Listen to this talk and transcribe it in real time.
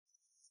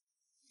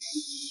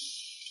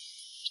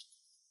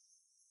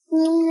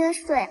你有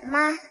水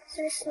吗，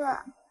叔叔？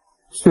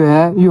水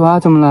有啊，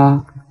怎么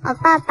了？我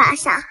爸爸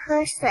想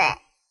喝水。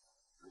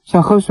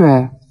想喝水？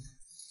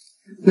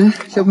来，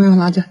小朋友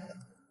拿着。叔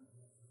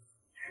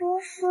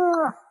叔，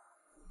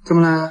怎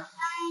么了？多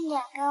一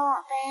点给我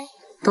呗。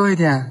多一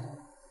点，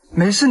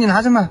没事，你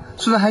拿着嘛，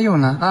叔叔还有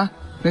呢啊，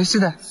没事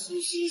的。谢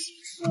谢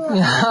叔叔。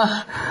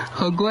呀，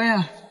好乖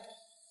呀。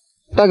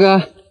大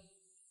哥。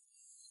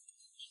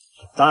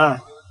咋？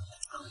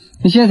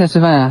你现在才吃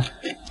饭呀？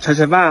才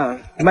吃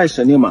饭，卖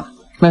石榴嘛。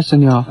卖石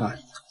榴啊。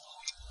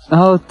然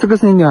后这个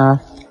是你女儿？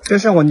这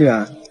是我女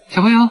儿。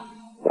小朋友，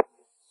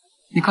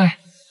你过来。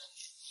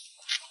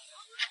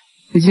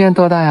你今年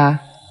多大呀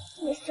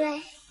5岁。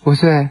5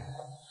岁。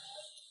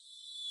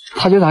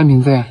她叫啥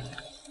名字呀？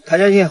她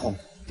叫叶红。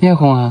叶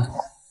红啊，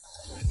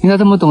你咋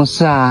这么懂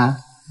事啊？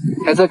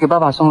来这给爸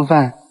爸送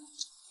饭。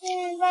因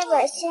为爸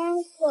爸辛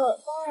苦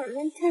帮我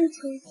们挣钱。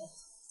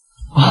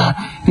哇，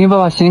因为爸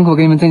爸辛苦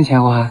给你们挣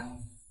钱花。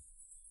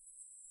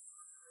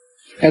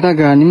哎，大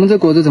哥，你们这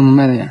果子怎么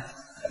卖的呀？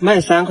卖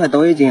3块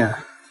多一斤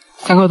啊。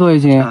3块多一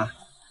斤啊？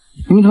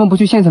你们怎么不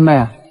去县城卖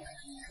啊？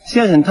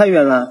县城太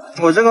远了，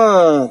我这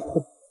个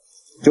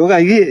脚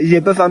感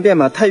也不方便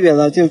嘛，太远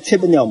了就去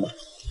不了嘛。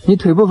你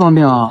腿不方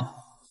便啊？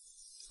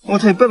我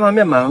腿不方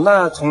便嘛，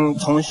那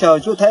从小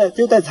就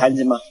带残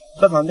疾嘛，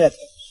不方便。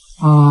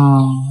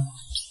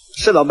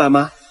是老板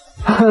吗？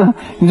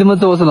你怎么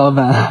知道我是老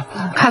板？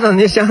看着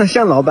你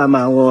像老板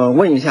嘛，我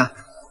问一下，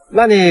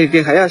那你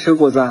给孩子收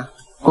果子啊？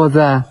果子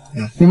啊？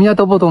你们家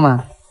多不多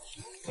嘛？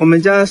我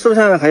们家树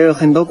上还有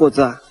很多果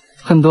子啊。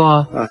很多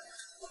啊？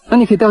那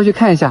你可以带我去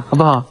看一下，好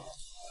不好？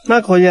那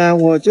可以啊，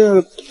我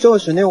就做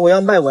石榴，我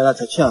要卖完了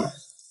才去啊。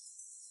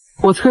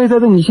我车在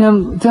这，你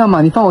先这样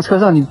吧，你放我车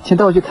上，你先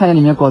带我去看一下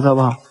里面果子好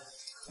不好？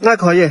那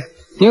可以。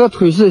你那个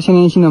腿是先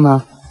天性的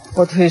吗？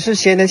我腿是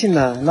先天性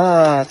的，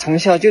那从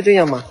小就这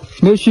样嘛。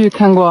没有去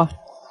看过？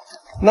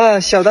那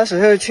小的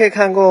时候去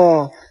看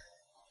过，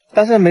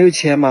但是没有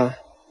钱嘛，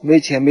没有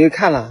钱没有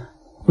看了。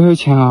没有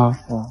钱啊？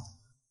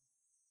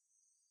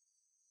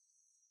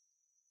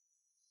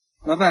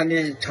老板，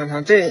你尝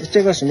尝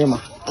这个石榴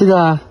嘛。这个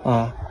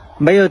啊？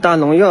没有打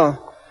农药，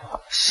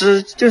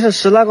就是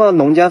施那个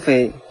农家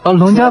肥。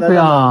农家肥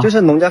啊？就是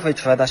农家肥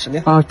出来的石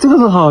榴。啊，这个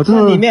是好，这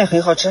个里面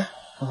很好吃，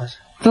很好吃。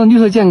这种绿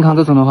色健康，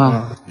这种的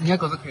话，你家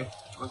果子可以。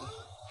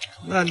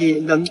那你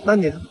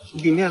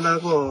里面那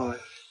个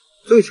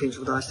最成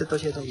熟的是到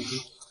现在已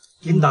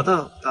经达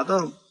到，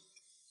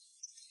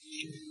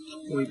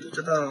我也不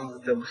知道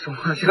怎么说，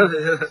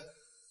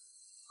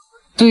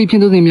这一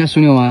片都是你们家石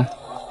榴吗？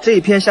这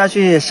一片下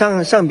去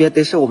上边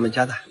都是我们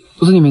家的。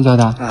都是你们家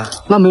的啊？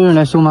那没有人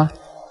来收吗？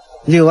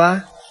有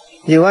啊，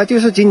就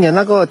是今年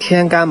那个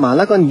天干嘛，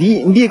那个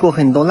粒果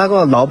很多，那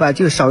个老板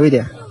就少一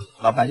点。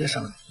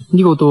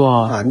粒果多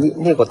啊？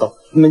粒果多。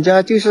我们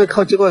家就是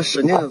靠这个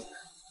石榴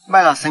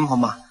卖了生活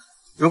嘛，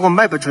如果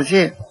卖不出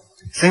去，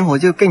生活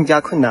就更加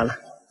困难了。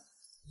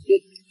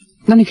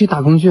那你可以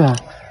打工去啊？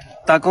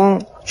打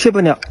工去不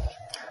了，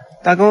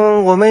打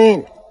工我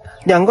们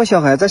2个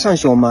小孩在上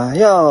学嘛，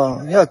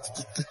要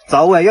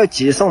早晚要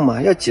接送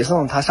嘛，要接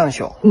送他上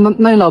学。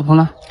那你老婆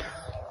呢？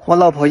我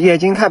老婆眼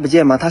睛看不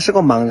见嘛，她是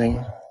个盲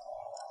人。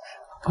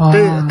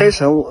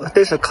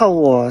都是靠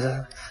我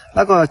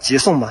那个接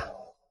送嘛。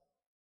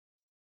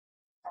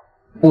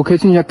我可以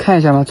进去看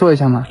一下吗？坐一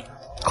下吗？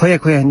可以，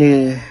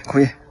你可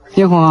以。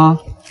叶红啊，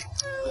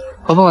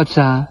好不好吃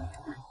啊？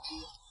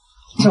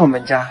是我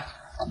们家，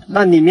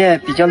那里面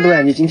比较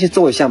乱，你进去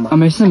坐一下嘛。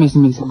没事。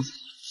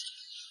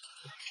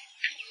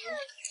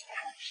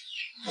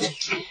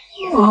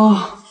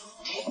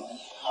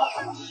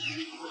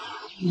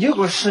有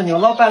个石榴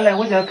老板来，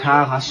我想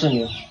看一下石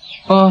榴。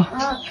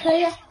可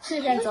以，随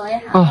便坐一下。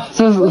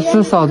这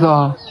是嫂子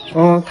啊？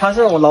她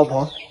是我老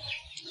婆。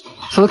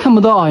嫂子看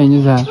不到啊，眼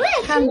睛是？我也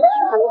看不到。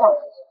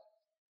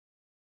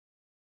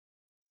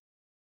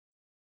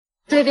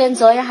随便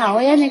坐一下，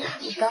我眼睛看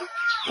不到，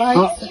不好意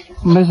思。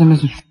没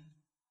事。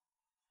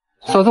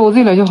嫂子，我自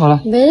己来就好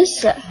了。没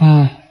事。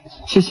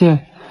谢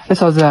谢。哎，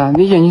嫂子啊，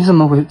你眼睛是怎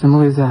么回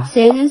事啊？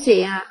先天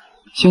性啊。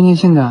先天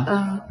性的。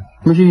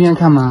没去医院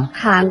看吗？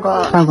看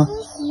过。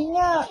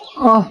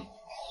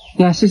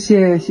呀，谢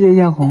谢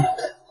艳红。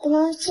不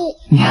能去。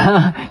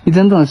呀，你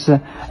真懂事。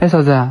哎，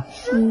嫂子啊。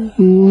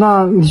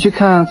那你去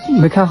看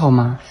没看好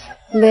吗？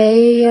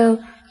没有。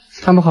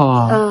看不好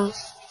啊？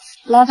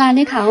老板，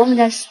你看我们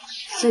家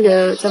石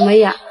榴怎么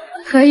样？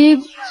可以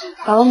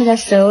把我们家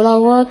收了，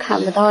我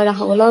看不到，然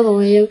后我老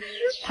公也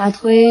他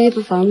腿也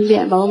不方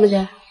便，把我们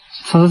家。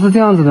嫂子是这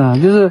样子的，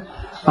就是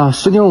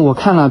石榴我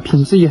看了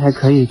品质也还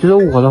可以，就是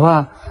我的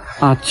话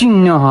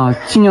尽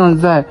量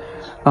在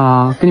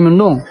给你们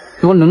弄，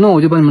如果能弄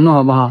我就帮你们弄，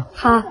好不好？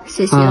好，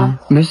谢谢啊。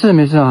没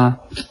事啊。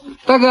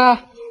大哥，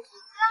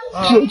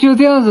就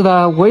这样子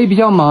的，我也比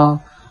较忙，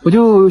我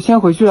就先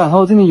回去了。然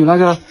后这里有那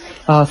个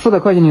400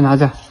块钱，你拿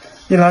着。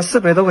你拿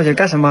400多块钱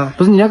干什么？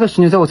不是你那个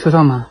石榴在我车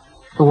上吗？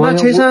那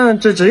车上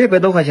只100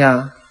多块钱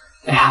啊。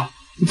哎呀，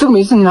这个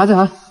没事，你拿着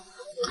啊。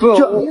不，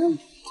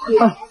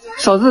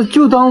嫂子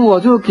就当我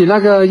就给那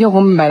个艳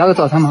红买了个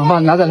早餐嘛，好不好？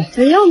拿着来。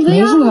不用不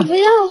没事的用不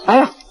要。哎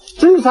呀，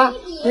真有啥？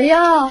不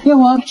要。艳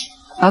红，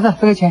拿着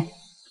这个钱。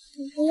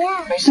不要。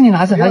没事，你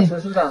拿着，拿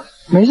着。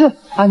没事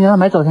啊，你让他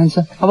买早餐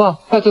吃，好不好？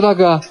周大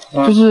哥，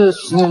就是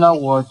10年了，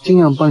我尽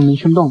量帮你们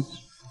去弄。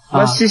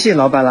那谢谢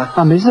老板了。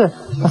啊，没事，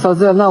嫂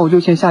子，那我就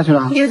先下去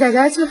了。又在这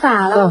儿吃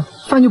饭了。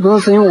饭就不用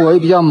吃，因为我也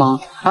比较忙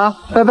啊。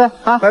拜拜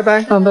啊，拜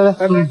拜。拜拜，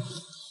拜拜。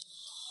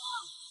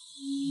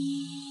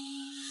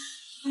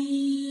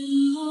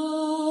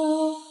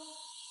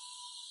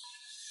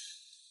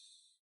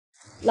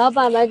老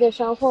板买点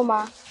山货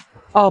吗？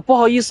哦，不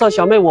好意思啊，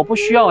小妹，我不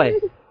需要哎。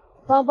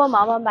帮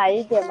忙妈买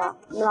一点嘛，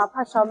哪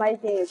怕少买一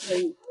点也可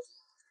以。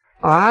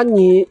啊，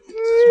你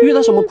遇到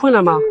什么困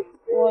难吗？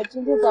我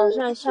今天早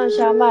上上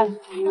山卖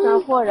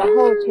山货，然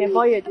后钱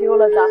包也丢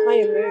了，早上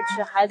也没有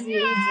吃，孩子也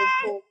一直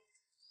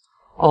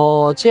哭。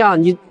哦，这样，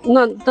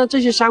那这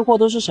些山货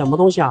都是什么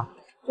东西啊？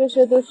这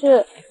些都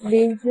是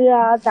灵芝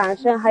啊、党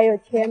参还有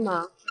天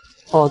麻。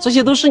哦，这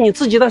些都是你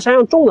自己在山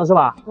上种的是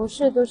吧？不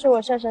是，都是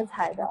我上山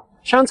采的。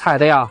山采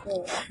的呀？对。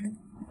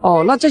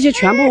哦，那这些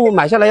全部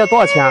买下来要多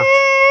少钱啊？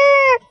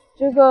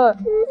这个之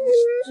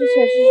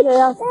前是说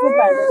要400的，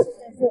现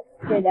在是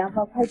给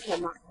200块钱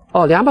嘛。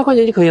哦，200块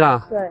钱就可以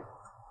了。对。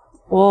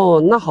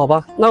哦，那好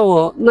吧，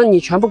那你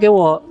全部给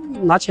我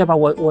拿起来吧，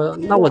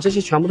那我这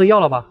些全部都要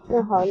了吧。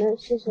那好，那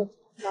谢谢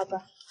老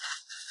板。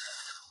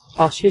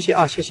好，谢谢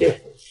啊，谢谢。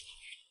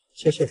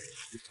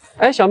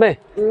哎，小妹，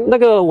那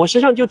个我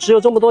身上就只有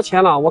这么多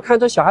钱了，我看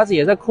这小孩子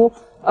也在哭，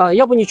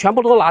要不你全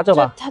部都拿着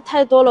吧？他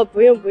太多了，不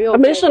用。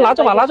没事，拿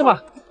着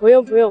吧。不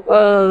用。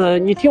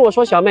你听我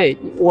说，小妹，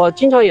我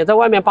经常也在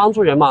外面帮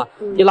助人嘛，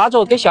你拿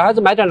着给小孩子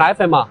买点奶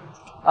粉嘛，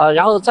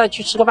然后再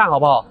去吃个饭好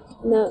不好？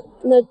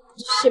那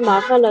是麻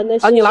烦了，那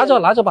谢谢。你拿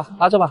着吧。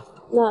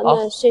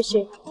那谢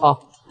谢。好，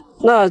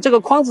那这个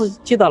筐子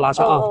记得拿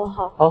上啊。哦，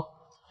好。好。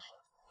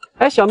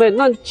哎，小妹，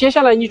那接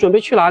下来你准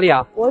备去哪里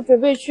啊？我准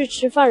备去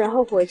吃饭，然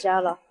后回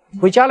家了。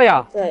回家了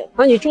呀？对。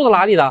那你住在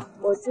哪里的？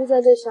我住在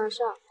这山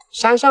上。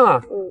山上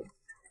啊？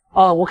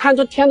哦，我看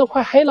这天都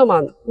快黑了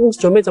嘛，你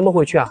准备怎么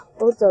回去啊？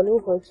我走路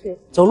回去。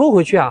走路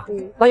回去啊？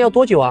那要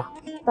多久啊？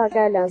大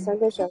概2-3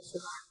个小时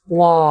吧。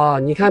哇，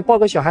你看抱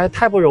个小孩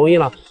太不容易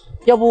了，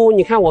要不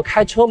你看我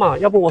开车嘛，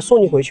要不我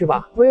送你回去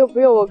吧？不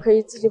用，我可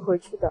以自己回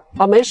去的。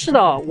啊，没事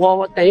的，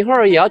我等一会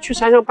儿也要去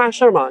山上办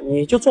事嘛，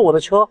你就坐我的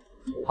车，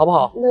好不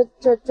好？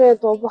那这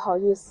多不好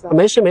意思啊。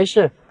没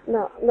事。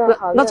那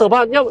好。那走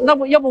吧，要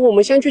不我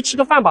们先去吃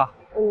个饭吧？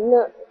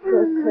那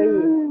可以。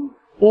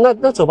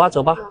那走吧。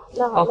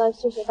那好，那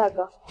谢谢大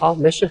哥。好，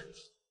没事。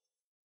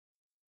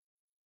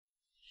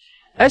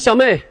哎，小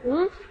妹，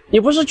你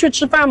不是去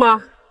吃饭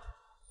吗？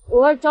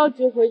我要着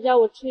急回家，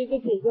我吃一个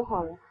点就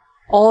好了。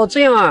哦，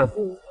这样啊。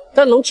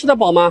但能吃得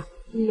饱吗？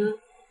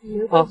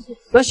没关系。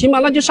那行吧，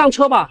那就上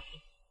车吧。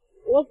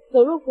我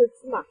走路回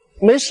去嘛。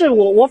没事，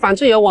我反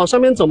正也往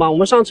上面走嘛，我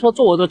们上车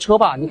坐我的车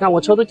吧。你看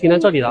我车都停在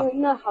这里了。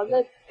那好，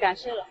那感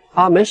谢了。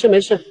好，没事。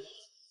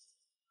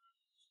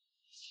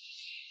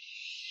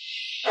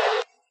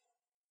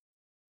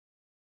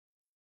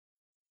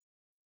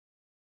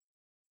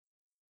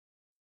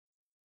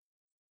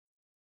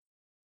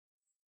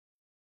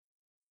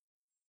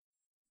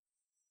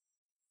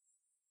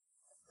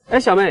哎，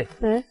小妹，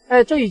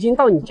哎，这已经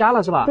到你家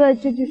了是吧？对，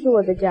这就是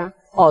我的家。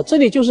哦，这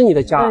里就是你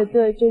的家。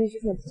对，这里就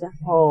是我的家。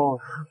哦，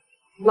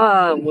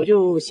那我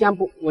就先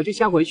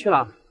回去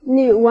了。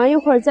你玩一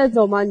会儿再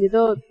走嘛，你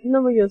都那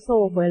么远送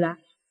我回来。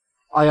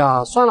哎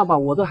呀，算了吧，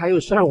我都还有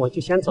事儿，我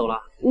就先走了。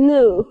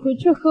那回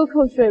去喝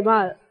口水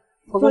吧。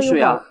喝口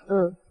水啊？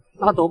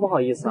那多不好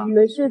意思啊。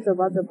没事，走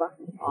吧。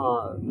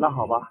啊，那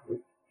好吧，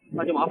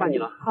那就麻烦你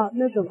了。好，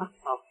那走吧。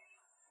好。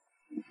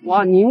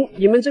哇，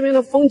你们这边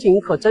的风景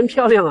可真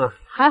漂亮啊！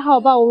还好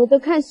吧，我们都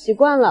看习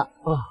惯了。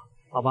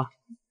好吧。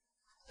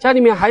家里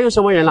面还有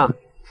什么人了？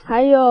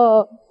还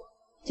有，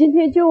今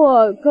天就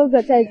我哥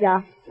哥在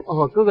家。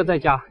哦，哥哥在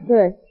家。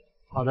对。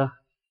好的。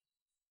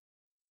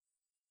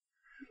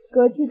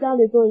哥去家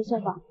里坐一下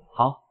吧。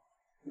好。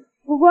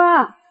不过，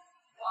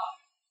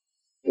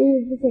不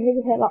是黑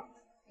不黑了？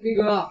那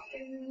个。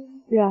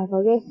呀，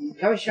宝贝。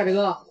要不下这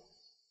个？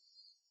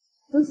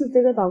都是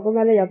这个导购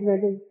买的，要不然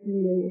都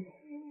没有。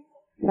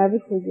卖不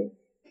出去，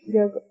第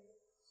二个。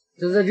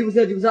这是不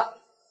是？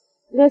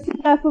那是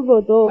2分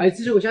不多。哎，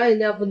只是我想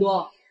2分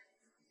多。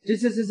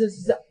是，怎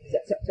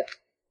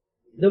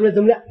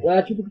么了？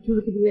啊，就是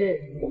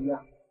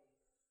的。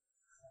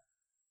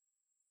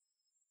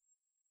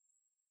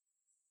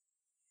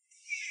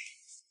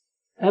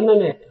哎，妹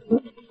妹，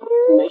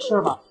没事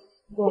吧？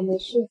我没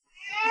事。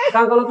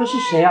刚刚那个是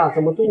谁啊？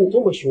怎么对你这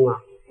么凶啊？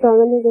刚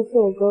刚那个是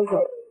我哥哥。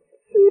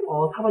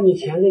哦，他把你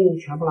钱给你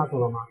全部拿走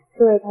了吗？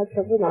对，他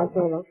全部拿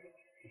走了。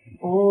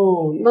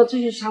哦，那这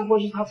些山货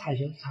是他采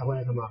回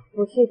来的吗？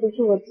不是，都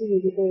是我自己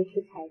一个人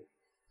去采的。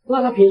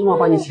那他凭什么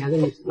把你钱给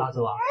你拿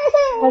走啊？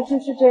他就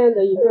是这样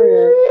的一个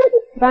人，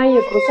班也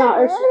不上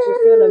，20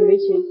几岁了没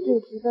钱，就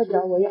知道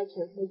找我要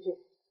钱喝酒。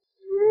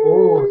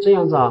哦，这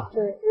样子啊？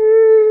对。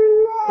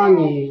那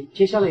你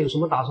接下来有什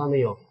么打算没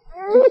有？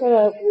接下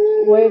来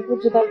我也不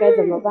知道该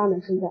怎么办了，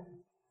现在。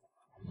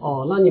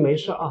哦，那你没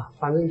事啊，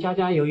反正家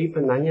家有一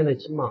本难念的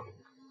经嘛。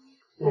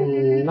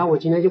那我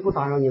今天就不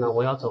打扰你了，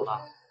我要走了。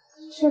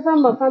吃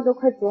饭吧，饭都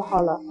快煮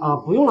好了。啊，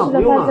不用了，吃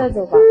了饭再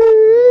走吧。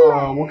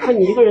我看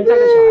你一个人带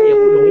个小孩也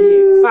不容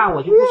易，饭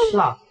我就不吃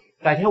了，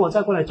改天我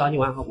再过来找你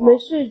玩好不好？没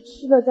事，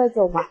吃了再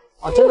走吧。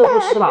啊，真的不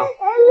吃了，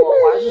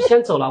我还是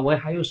先走了，我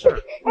还有事儿。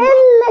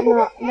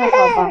那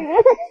好吧。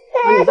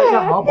那你在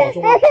家好好保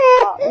重啊。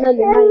好，那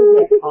你慢一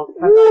点。好，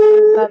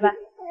拜拜。拜拜。